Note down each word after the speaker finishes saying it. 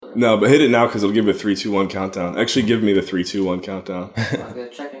No, but hit it now because it'll give you a 3, 2, 1 countdown. Actually, give me the 3, 2, 1 countdown. Okay,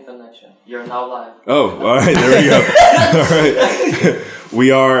 checking connection. You're now live. Oh, all right. There we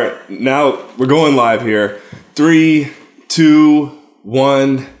go. All right. We're going live here. 3, 2,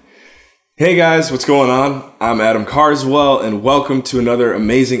 1. Hey guys, what's going on? I'm Adam Carswell, and welcome to another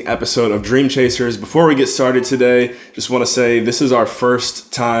amazing episode of Dream Chasers. Before we get started today, just want to say this is our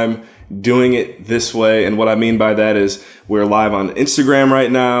first time doing it this way, and what I mean by that is we're live on Instagram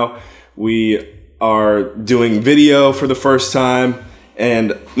right now. We are doing video for the first time,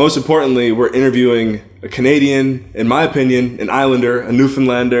 and most importantly, we're interviewing a Canadian, in my opinion, an Islander, a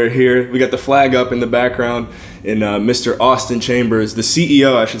Newfoundlander here. We got the flag up in the background. In Mr. Austin Chambers, the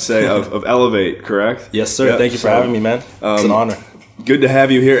CEO, I should say, of Elevate, correct? Yes, sir. Yep. Thank you for having me, man. It's an honor. Good to have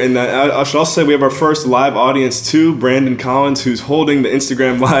you here. And I should also say we have our first live audience, too, Brandon Collins, who's holding the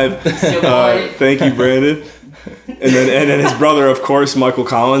Instagram Live. Thank you, Brandon. And then his brother, of course, Michael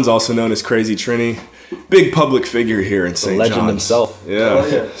Collins, also known as Crazy Trini. Big public figure here in St. John's. Legend himself.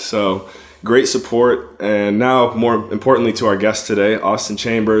 Yeah. So great support. And now, more importantly to our guest today, Austin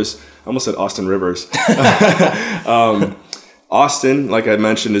Chambers. I almost said Austin Rivers. Austin, like I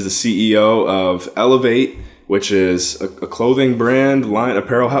mentioned, is the CEO of Elevate, which is a clothing brand, line,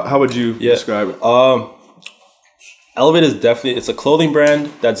 apparel. How would you describe it? Elevate is it's a clothing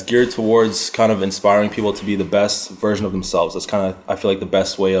brand that's geared towards kind of inspiring people to be the best version of themselves. That's kind of, I feel like, the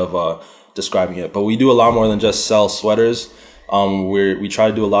best way of describing it. But we do a lot more than just sell sweaters. We try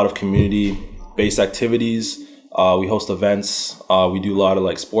to do a lot of community-based activities. We host events. We do a lot of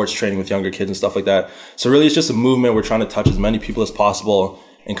like sports training with younger kids and stuff like that. So really it's just a movement. We're trying to touch as many people as possible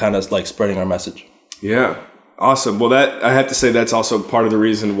and kind of like spreading our message. Yeah. Awesome. Well, I have to say that's also part of the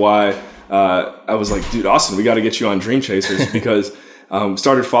reason why I was like, dude, Austin, we got to get you on Dream Chasers because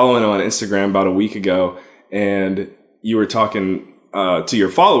started following on Instagram about a week ago, and you were talking to your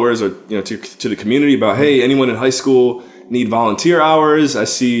followers or to the community about, hey, anyone in high school need volunteer hours. I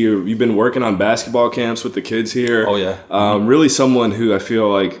see you've been working on basketball camps with the kids here. Oh, yeah. Really someone who I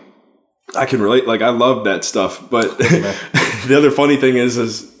feel like I can relate. Like, I love that stuff. But the other funny thing is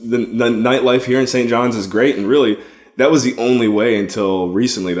the nightlife here in St. John's is great. And really, that was the only way until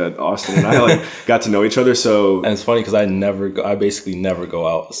recently that Austin and I got to know each other. So, and it's funny because I basically never go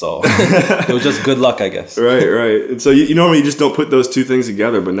out. So it was just good luck, I guess. Right. And so you normally just don't put those two things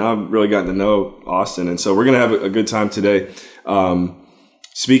together. But now I've really gotten to know Austin. And so we're going to have a good time today.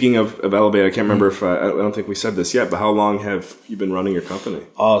 Speaking of Elevate, I can't remember if I don't think we said this yet, but how long have you been running your company?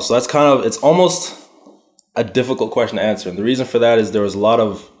 So that's it's almost a difficult question to answer. And the reason for that is there was a lot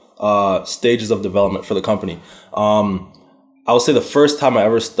of stages of development for the company. I would say the first time I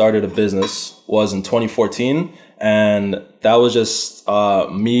ever started a business was in 2014. And that was just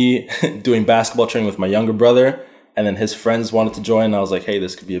me doing basketball training with my younger brother. And then his friends wanted to join. And I was like, hey,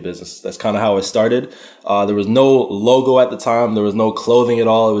 this could be a business. That's kind of how I started. There was no logo at the time. There was no clothing at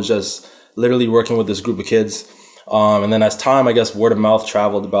all. It was just literally working with this group of kids. And then as time, I guess, word of mouth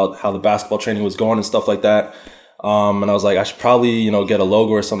traveled about how the basketball training was going and stuff like that. And I was like, I should probably, get a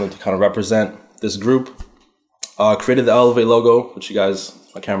logo or something to kind of represent this group. Created the Elevate logo, which you guys,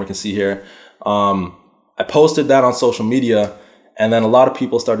 my camera can see here. I posted that on social media. And then a lot of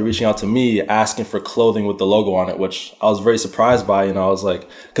people started reaching out to me asking for clothing with the logo on it, which I was very surprised by. I was like,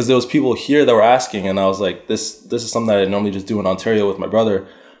 because there was people here that were asking, and I was like, this is something that I normally just do in Ontario with my brother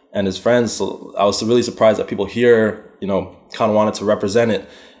and his friends. So I was really surprised that people here, kind of wanted to represent it.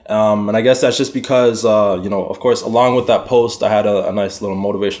 And I guess that's just because, of course, along with that post, I had a nice little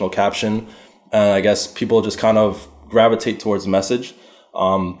motivational caption. And I guess people just kind of gravitate towards the message.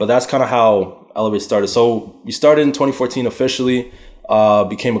 But that's kind of how Elevate started. So we started in 2014 officially,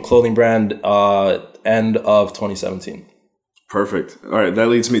 became a clothing brand end of 2017. Perfect. All right. That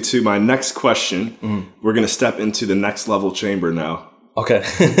leads me to my next question. Mm-hmm. We're going to step into the next level chamber now. Okay.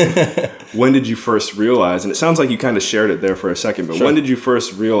 When did you first realize, and it sounds like you kind of shared it there for a second, but When did you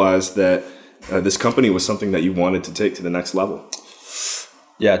first realize that this company was something that you wanted to take to the next level?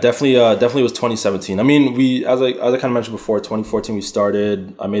 Yeah, definitely was 2017. I mean, as I kind of mentioned before, 2014 we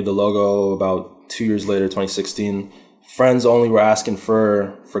started. I made the logo about 2 years later, 2016. Friends only were asking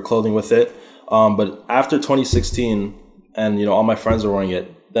for clothing with it. But after 2016, and all my friends were wearing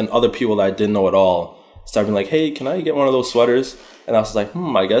it, then other people that I didn't know at all started being like, hey, can I get one of those sweaters? And I was like,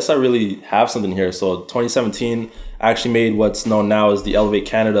 I guess I really have something here. So 2017, I actually made what's known now as the Elevate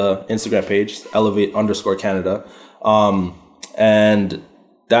Canada Instagram page, Elevate_Canada. And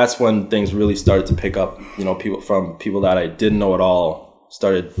that's when things really started to pick up. People that I didn't know at all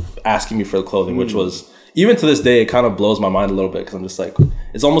started asking me for the clothing, which was, even to this day, it kind of blows my mind a little bit because I'm just like,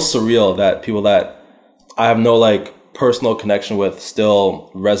 it's almost surreal that people that I have no personal connection with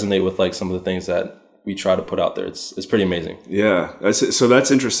still resonate with like some of the things that we try to put out there. It's pretty amazing. Yeah. So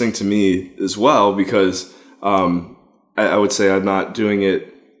that's interesting to me as well, because I would say I'm not doing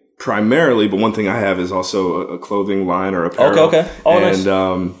it primarily, but one thing I have is also a clothing line or apparel. Okay. Oh, and,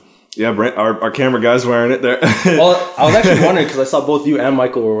 nice. Yeah, Brent, our camera guy's wearing it there. Well, I was actually wondering because I saw both you and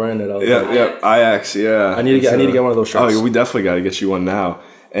Michael were wearing it. I was like, IX, yeah. I need to get one of those shirts. Oh, we definitely got to get you one now.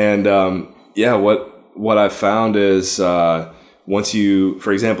 And what I found is once you,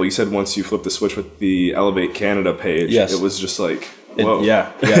 for example, you said once you flip the switch with the Elevate Canada page, yes. it was just like, whoa. Yeah.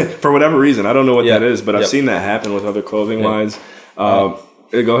 For whatever reason, I don't know what that is, but I've seen that happen with other clothing lines. Go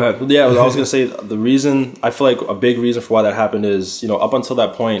ahead. Yeah, I was going to say the reason, I feel like a big reason for why that happened is, up until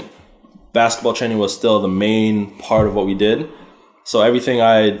that point, basketball training was still the main part of what we did. So everything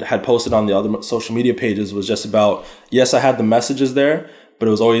I had posted on the other social media pages was just about, yes, I had the messages there, but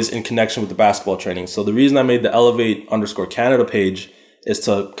it was always in connection with the basketball training. So the reason I made the Elevate_Canada page is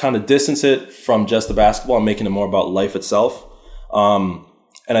to kind of distance it from just the basketball and making it more about life itself. And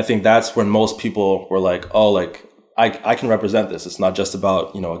I think that's when most people were like, oh, like, I can represent this. It's not just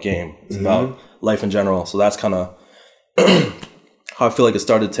about, a game. It's about life in general. So that's kind of how I feel like it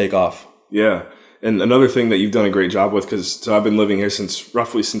started to take off. Yeah. And another thing that you've done a great job with, so I've been living here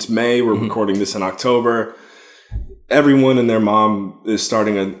roughly since May. We're recording this in October. Everyone and their mom is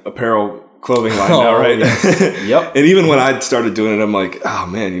starting an apparel clothing line now, right? Yes. Yep. And even when I started doing it, I'm like, oh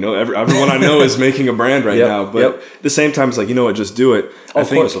man, everyone I know is making a brand right now. But at the same time, it's like, you know what, just do it. Of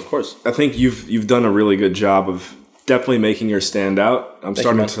course. I think you've done a really good job of definitely making yours stand out. I'm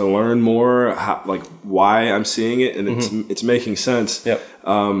starting to learn more why I'm seeing it, and it's making sense. Yep.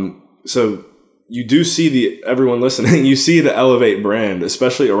 So you do see everyone listening, you see the Elevate brand,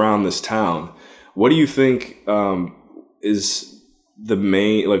 especially around this town. What do you think is the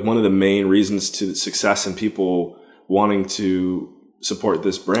main, one of the main reasons to success in people wanting to support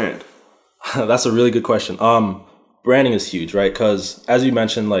this brand? That's a really good question. Branding is huge, right? Because as you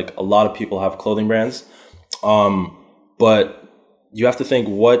mentioned, a lot of people have clothing brands. But you have to think,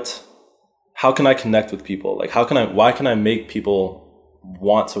 how can I connect with people? Why can I make people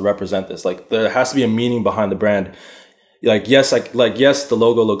want to represent this? There has to be a meaning behind the brand. Yes, the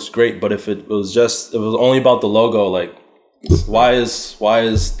logo looks great, but if it was only about the logo, why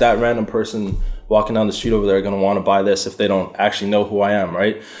is that random person walking down the street over there going to want to buy this if they don't actually know who I am,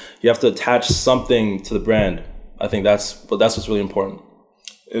 right? You have to attach something to the brand. I think that's what's really important.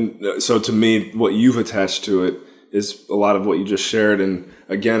 And so to me, what you've attached to it is a lot of what you just shared. And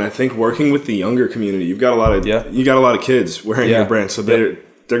again, I think working with the younger community, you got a lot of kids wearing your brand, so they're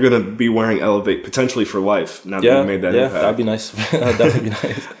going to be wearing Elevate potentially for life. Now that you made that impact, that'd be nice. That'd definitely be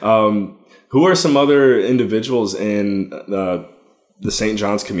nice. Who are some other individuals in the St.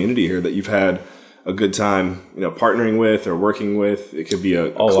 John's community here that you've had a good time, partnering with or working with? It could be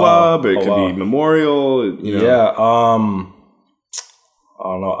a club, it could be Memorial. Yeah. I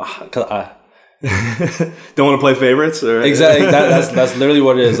don't know. Don't want to play favorites? Or? Exactly. That's literally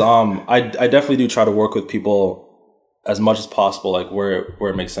what it is. I definitely do try to work with people as much as possible, where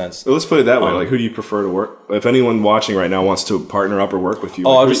it makes sense. Well, let's put it that way. Who do you prefer to work? If anyone watching right now wants to partner up or work with you,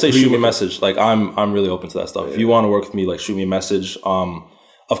 I'll just say shoot me a message. I'm really open to that stuff. If you want to work with me, shoot me a message.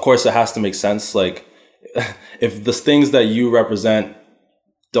 Of course, it has to make sense. If the things that you represent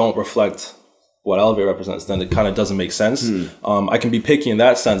don't reflect what Elevate represents, then it kind of doesn't make sense. I can be picky in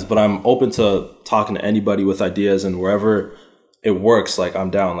that sense, but I'm open to talking to anybody with ideas, and wherever it works,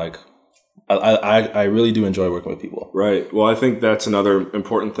 I'm down. I really do enjoy working with people. Right. Well, I think that's another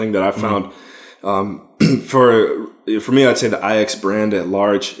important thing that I found. For me, I'd say the IX brand at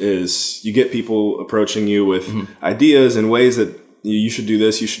large is you get people approaching you with ideas and ways that you should do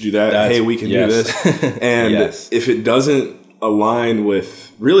this, you should do that. Hey, we can do this. And if it doesn't align with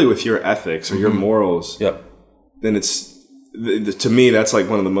your ethics or your morals, then to me, that's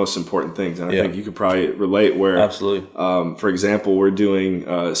one of the most important things. And I think you could probably relate where, absolutely. For example, we're doing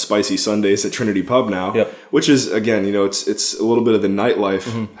Spicy Sundays at Trinity Pub now, which is, again, it's a little bit of the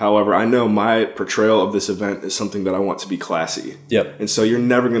nightlife. However, I know my portrayal of this event is something that I want to be classy. And so you're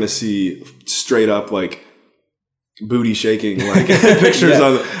never going to see straight up booty shaking pictures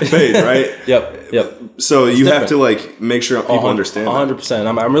on the page, right? So you have to make sure people understand 100%.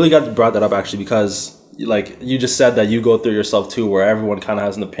 I'm really glad you brought that up, actually, because you just said that you go through yourself too, where everyone kind of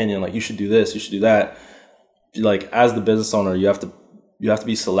has an opinion, you should do this, you should do that. As the business owner, you have to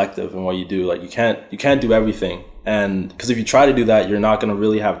be selective in what you do. You can't do everything, and because if you try to do that, you're not going to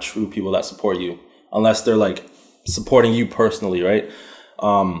really have true people that support you unless they're supporting you personally, right?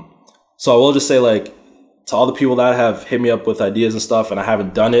 So I will just say to all the people that have hit me up with ideas and stuff and I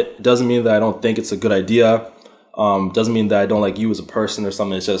haven't done it, it doesn't mean that I don't think it's a good idea. Doesn't mean that I don't like you as a person or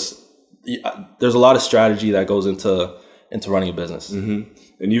something. It's just there's a lot of strategy that goes into running a business. Mm-hmm.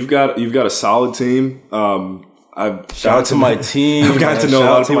 And you've got a solid team. Shout out to my team. I've gotten to know a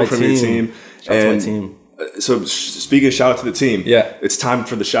lot of people from your team. Shout out to my team. So speaking of shout out to the team, it's time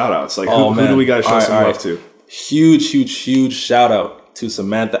for the shout outs. Like who do we got to show some love to? Huge shout out to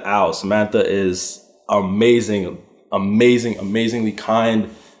Samantha Ow. Samantha is amazingly kind,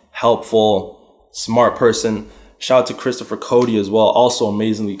 helpful, smart person. Shout out to Christopher Cody as well. Also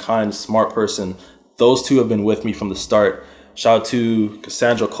amazingly kind, smart person. Those two have been with me from the start. Shout out to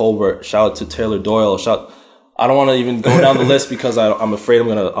Cassandra Colbert. Shout out to Taylor Doyle. I don't want to even go down the list because I'm afraid I'm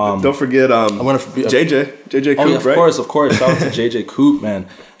gonna. Don't forget. JJ Coop, oh, yeah, of right? Of course. Shout out to JJ Coop, man.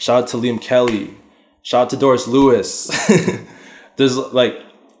 Shout out to Liam Kelly. Shout out to Doris Lewis. There's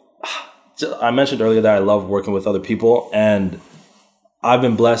I mentioned earlier that I love working with other people, and I've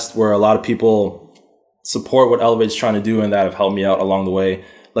been blessed where a lot of people support what Elevate's trying to do and that have helped me out along the way.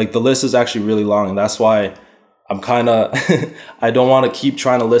 Like the list is actually really long, and that's why I'm kind of I don't want to keep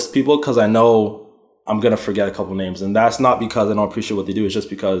trying to list people because I know I'm going to forget a couple names. And that's not because I don't appreciate what they do. It's just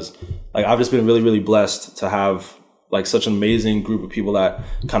because I've just been really blessed to have such an amazing group of people that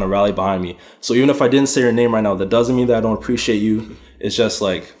kind of rally behind me. So even if I didn't say your name right now, that doesn't mean that I don't appreciate you. It's just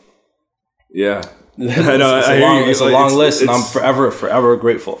yeah. I know. It's a long list, and I'm forever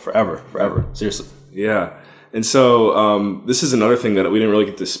grateful. Forever. Seriously. Yeah. And so this is another thing that we didn't really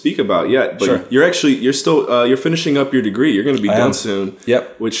get to speak about yet, but sure. you're still you're finishing up your degree. You're going to be done soon.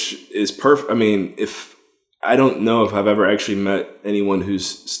 Yep. Which is perfect. I mean, I don't know if I've ever actually met anyone who's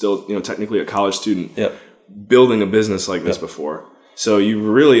still, technically a college student building a business like this before. So you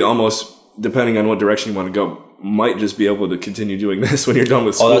really almost, depending on what direction you want to go, might just be able to continue doing this when you're done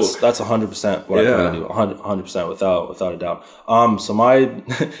with school. Oh, that's 100% what I plan to do. 100% without a doubt.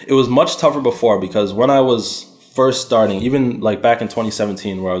 It was much tougher before because when I was first starting, even back in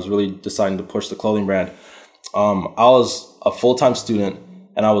 2017, where I was really deciding to push the clothing brand, I was a full-time student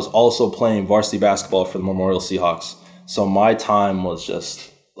and I was also playing varsity basketball for the Memorial Seahawks. So my time was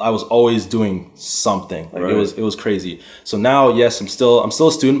I was always doing something. Right. It was crazy. So now, yes, I'm still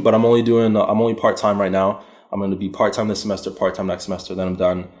a student, but I'm only part-time right now. I'm going to be part-time this semester, part-time next semester, then I'm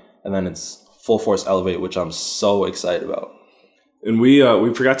done. And then it's full force Elevate, which I'm so excited about. And we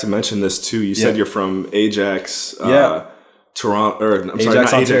forgot to mention this too. You said you're from Ajax, Toronto, or I'm sorry,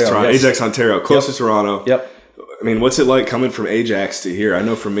 not Ajax, Toronto, yes. Ajax, Ontario, close to Toronto. Yep. I mean, what's it like coming from Ajax to here? I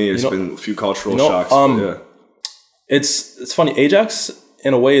know for me, it's been a few cultural shocks. It's funny. Ajax,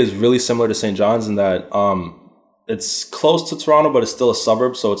 in a way, is really similar to St. John's in that it's close to Toronto, but it's still a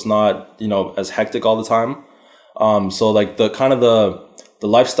suburb, so it's not as hectic all the time. So the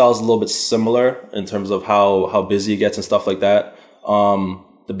lifestyle is a little bit similar in terms of how busy it gets and stuff like that.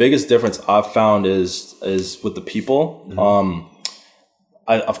 The biggest difference I've found is with the people. Mm-hmm.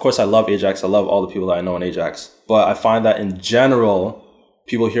 Of course I love Ajax. I love all the people that I know in Ajax, but I find that in general,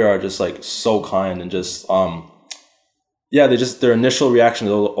 people here are just so kind and just their initial reaction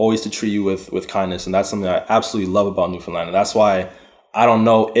is always to treat you with kindness, and that's something I absolutely love about Newfoundland, and that's why I don't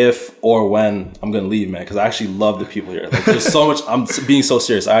know if or when I'm going to leave, man, because I actually love the people here. There's so much. I'm being so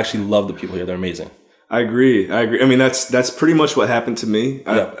serious. I actually love the people here. They're amazing. I agree. I mean, that's pretty much what happened to me.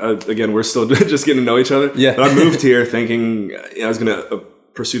 Again, we're still just getting to know each other. Yeah. But I moved here thinking I was going to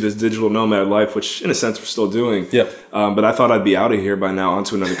pursue this digital nomad life, which in a sense we're still doing. Yep. But I thought I'd be out of here by now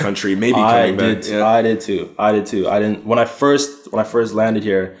onto another country, maybe coming back. Yeah. I did too. I didn't when I first landed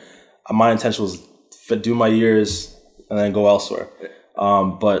here, my intention was to do my years and then go elsewhere.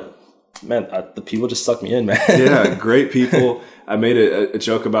 But man, the people just sucked me in, man. Yeah, great people. I made a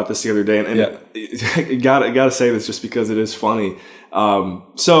joke about this the other day, and I gotta say this just because it is funny.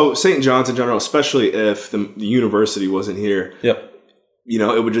 So St. John's in general, especially if the university wasn't here,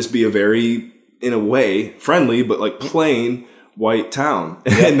 it would just be a very, in a way, friendly but plain white town,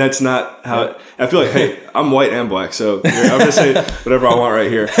 and that's not how. I feel like, hey, I'm white and black, so I'm gonna say whatever I want right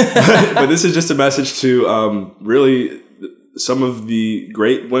here. But this is just a message to really. Some of the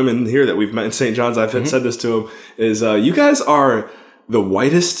great women here that we've met in St. John's, I've said this to them, is you guys are the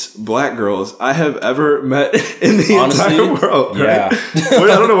whitest black girls I have ever met in the entire world. Yeah. Right?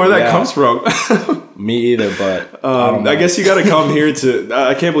 I don't know where that comes from. Me either, but I guess you got to come here to.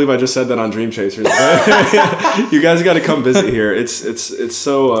 I can't believe I just said that on Dream Chasers. You guys got to come visit here. It's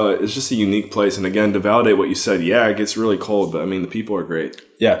so it's just a unique place. And again, to validate what you said, it gets really cold, but I mean the people are great.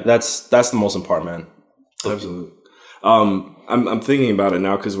 Yeah, that's the most important, man. Absolutely. I'm thinking about it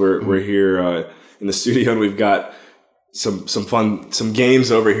now because we're here in the studio and we've got some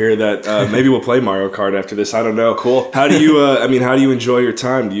games over here that maybe we'll play Mario Kart after this. I don't know. Cool. How do you how do you enjoy your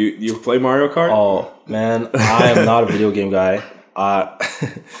time? Do you play Mario Kart? Oh man, I am not a video game guy. I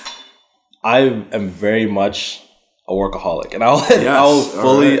am very much a workaholic, and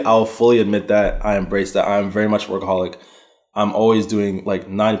I'll fully admit that. I embrace that. I'm very much a workaholic. I'm always doing like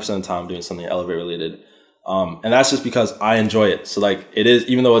 90% of the time doing something elevator related. And that's just because I enjoy it. So like it is,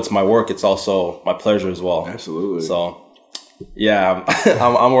 even though it's my work, it's also my pleasure as well. Absolutely. So yeah,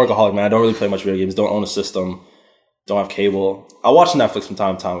 I'm a workaholic, man. I don't really play much video games. Don't own a system. Don't have cable. I watch Netflix from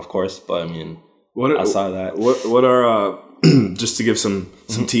time to time, of course. But I mean, outside of that, what are just to give some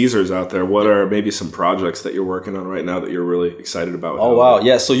teasers out there? What are maybe some projects that you're working on right now that you're really excited about? Oh wow,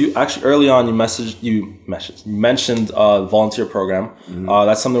 yeah. So you actually early on you mentioned the volunteer program. Mm-hmm.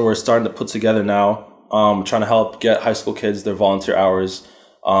 That's something we're starting to put together now. Trying to help get high school kids their volunteer hours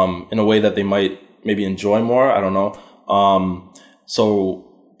in a way that they might maybe enjoy more. I don't know. So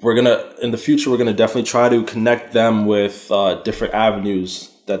in the future, we're gonna definitely try to connect them with different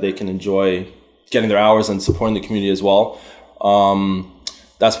avenues that they can enjoy getting their hours and supporting the community as well.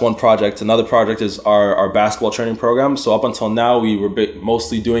 That's one project. Another project is our basketball training program. So up until now, we were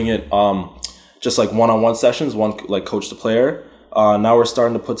mostly doing it just like one-on-one sessions, one like coach to player. Now we're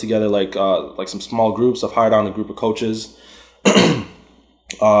starting to put together like some small groups. I've hired on a group of coaches.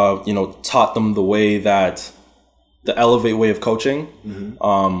 Taught them the way that the Elevate way of coaching,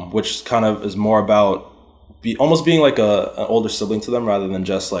 which kind of is more about almost being like an older sibling to them rather than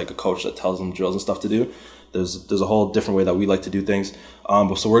just like a coach that tells them drills and stuff to do. There's a whole different way that we like to do things.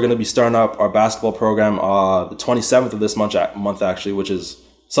 So we're going to be starting up our basketball program the 27th of this month actually, which is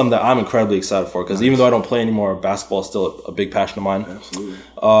something that I'm incredibly excited for because even though I don't play anymore, basketball is still a big passion of mine. Absolutely.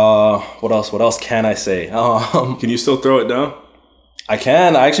 What else can I say? Can you still throw it down? I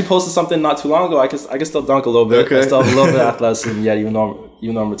can. I actually posted something not too long ago. I can still dunk a little bit. Okay. I still have a little bit of athleticism. Yeah, even though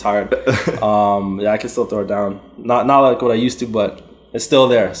I'm retired. I can still throw it down. Not like what I used to, but it's still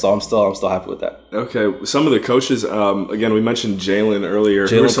there. So I'm still happy with that. Okay. Some of the coaches, again, we mentioned Jalen earlier.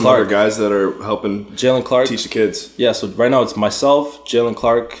 Who are some other guys that are helping Jalen Clark teach the kids? Yeah. So right now it's myself, Jalen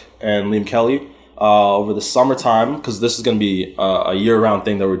Clark, and Liam Kelly. Over the summertime, because this is going to be a year-round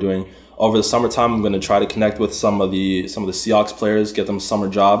thing that we're doing. Over the summertime, I'm going to try to connect with some of the Seahawks players, get them a summer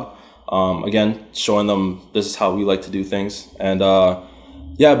job. Again, showing them this is how we like to do things. And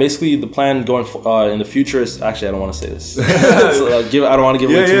basically the plan going in the future is actually I don't want to say this. So, I don't want to give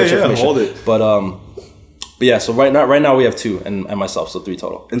away too much information. Hold it. But yeah, so right now we have 2 and myself, so 3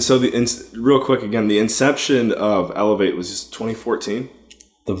 total. And so real quick again, the inception of Elevate was just 2014.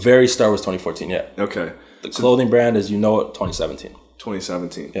 The very start was 2014. Yeah. Okay. The clothing brand, as you know it, 2017.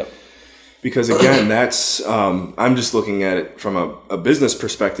 2017. Yep. Because again, that's I'm just looking at it from a business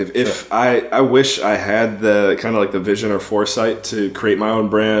perspective. If I wish I had the kind of like the vision or foresight to create my own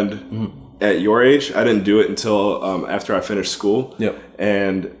brand at your age. I didn't do it until after I finished school. Yep.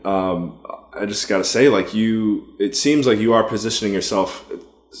 And I just got to say, like it seems like you are positioning yourself.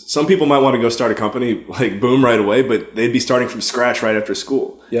 Some people might want to go start a company like boom right away, but they'd be starting from scratch right after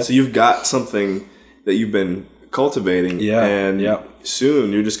school. Yeah. So you've got something that you've been cultivating,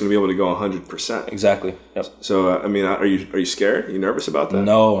 soon you're just going to be able to go 100%. Exactly. Yep. So are you scared? Are you nervous about that?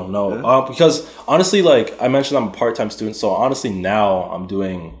 No. Yeah. Because honestly, like I mentioned, I'm a part-time student, so honestly now I'm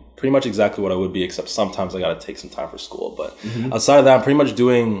doing pretty much exactly what I would be, except sometimes I got to take some time for school. But outside of that, I'm pretty much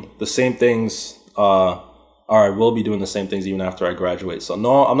doing the same things. Or I will be doing the same things even after I graduate. So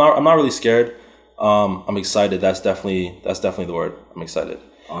no, I'm not really scared. I'm excited. That's definitely the word. I'm excited.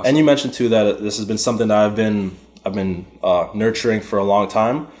 Awesome. And you mentioned too that this has been something that I've been nurturing for a long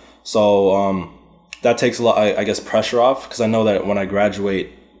time. So that takes a lot, I guess, pressure off because I know that when I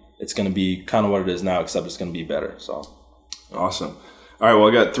graduate, it's going to be kind of what it is now, except it's going to be better. So awesome. All right, well,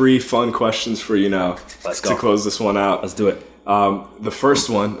 I got 3 fun questions for you now. Let's go. To close this one out. Let's do it. The first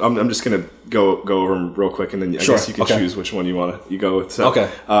one, I'm just going to go over them real quick, and then I guess you can choose which one you go with. So,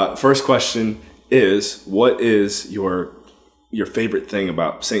 okay. First question is, what is your favorite thing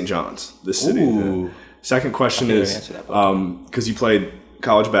about St. John's, this city? Ooh. Second question is, because you played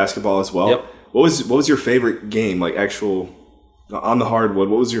college basketball as well. Yep. What was your favorite game, like actual on the hardwood?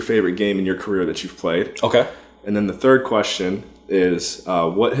 What was your favorite game in your career that you've played? Okay. And then the third question is,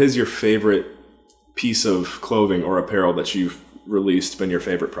 what has your favorite piece of clothing or apparel that you've released been your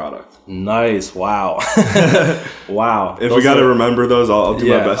favorite product? Nice. Wow. Wow. If we got to remember those, I'll do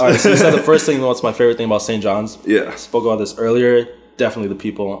my best. All right, so you said the first thing, what's my favorite thing about St. John's? Yeah. I spoke about this earlier. Definitely the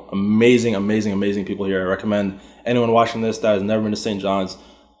people. Amazing people here. I recommend anyone watching this that has never been to St. John's,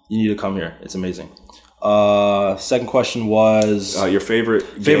 you need to come here. It's amazing. Second question was... your favorite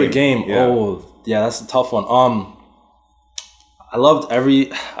game. Yeah. Oh, yeah, that's a tough one.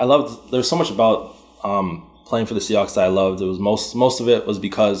 There's so much about playing for the Seahawks that I loved. It was most of it was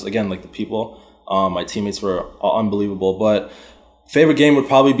because, again, like the people, my teammates were unbelievable. But favorite game would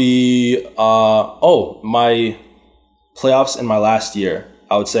probably be my playoffs in my last year,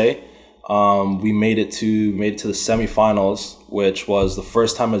 I would say. We made it to the semifinals, which was the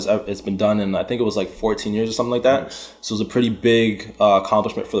first time it's been done in, I think it was like 14 years or something like that. Nice. So it was a pretty big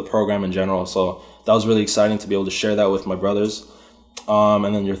accomplishment for the program in general. So that was really exciting to be able to share that with my brothers.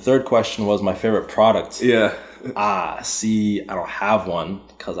 And then your third question was my favorite product. Yeah. See, I don't have one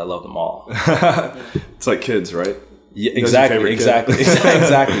because I love them all. It's like kids, right? Yeah, exactly. Let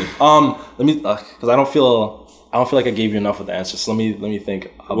me, because I don't feel like I gave you enough of the answers. So let me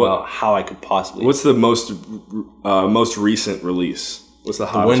think about how I could possibly. What's the most recent release? What's the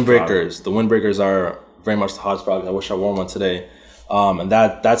hottest? The Windbreakers. Product? The Windbreakers are very much the hottest product. I wish I wore one today. And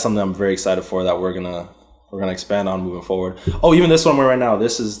that's something I'm very excited for that we're gonna expand on moving forward. Oh, even this one we're right now.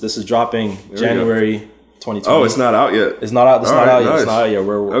 This is dropping January 2020. Oh, it's not out yet. It's not out. It's not out yet. Nice. It's not out yet.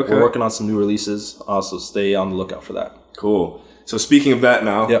 We're working on some new releases. So stay on the lookout for that. Cool. So speaking of that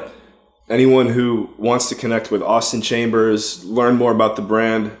now. Yep. Anyone who wants to connect with Austin Chambers, learn more about the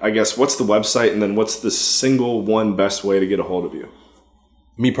brand, I guess, what's the website, and then what's the single one best way to get a hold of you?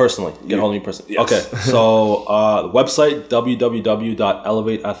 Me personally. Get a hold of me personally. Yes. Okay. So the website,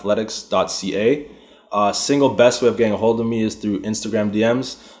 www.elevateathletics.ca. Single best way of getting a hold of me is through Instagram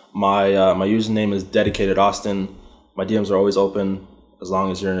DMs. My username is Dedicated Austin. My DMs are always open as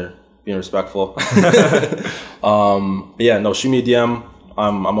long as you're being respectful. Shoot me a DM.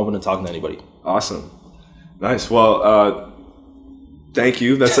 I'm open to talking to anybody. Awesome. Nice. Well, thank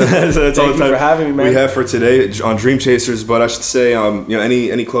you. That's all the time for having me, man. We have for today on Dream Chasers. But I should say,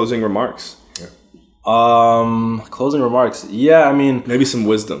 any closing remarks? Closing remarks. Yeah, I mean, maybe some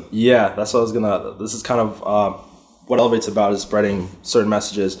wisdom. Yeah, that's what I was gonna. This is kind of what Elevate's about, is spreading certain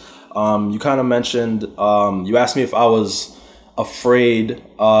messages. You kind of mentioned. You asked me if I was afraid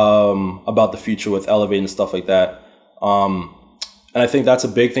about the future with Elevate and stuff like that. And I think that's a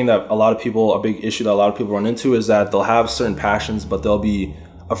big thing that a big issue that a lot of people run into, is that they'll have certain passions, but they'll be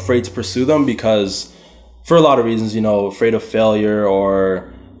afraid to pursue them because, for a lot of reasons, afraid of failure,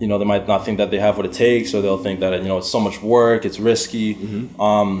 or, they might not think that they have what it takes, or they'll think that, it's so much work, it's risky.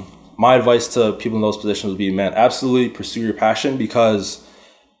 Mm-hmm. My advice to people in those positions would be, man, absolutely pursue your passion, because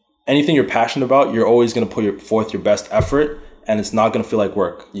anything you're passionate about, you're always going to put forth your best effort, and it's not going to feel like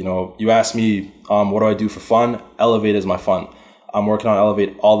work. You ask me, what do I do for fun? Elevate is my fun. I'm working on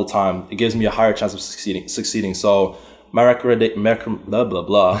Elevate all the time. It gives me a higher chance of succeeding. So my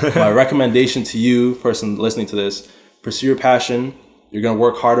recommendation to you, person listening to this, pursue your passion. You're going to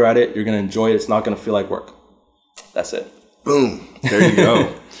work harder at it. You're going to enjoy it. It's not going to feel like work. That's it. Boom. There you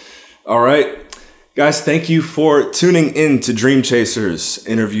go. All right. Guys, thank you for tuning in to Dream Chasers,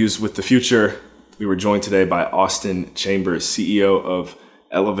 Interviews with the Future. We were joined today by Austin Chambers, CEO of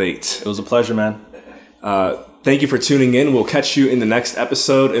Elevate. It was a pleasure, man. Thank you for tuning in. We'll catch you in the next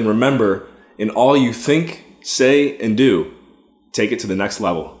episode. And remember, in all you think, say, and do, take it to the next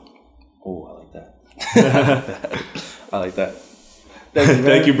level. Oh, I like that. I like that.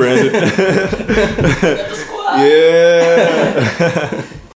 Thank you, Brandon. Yeah.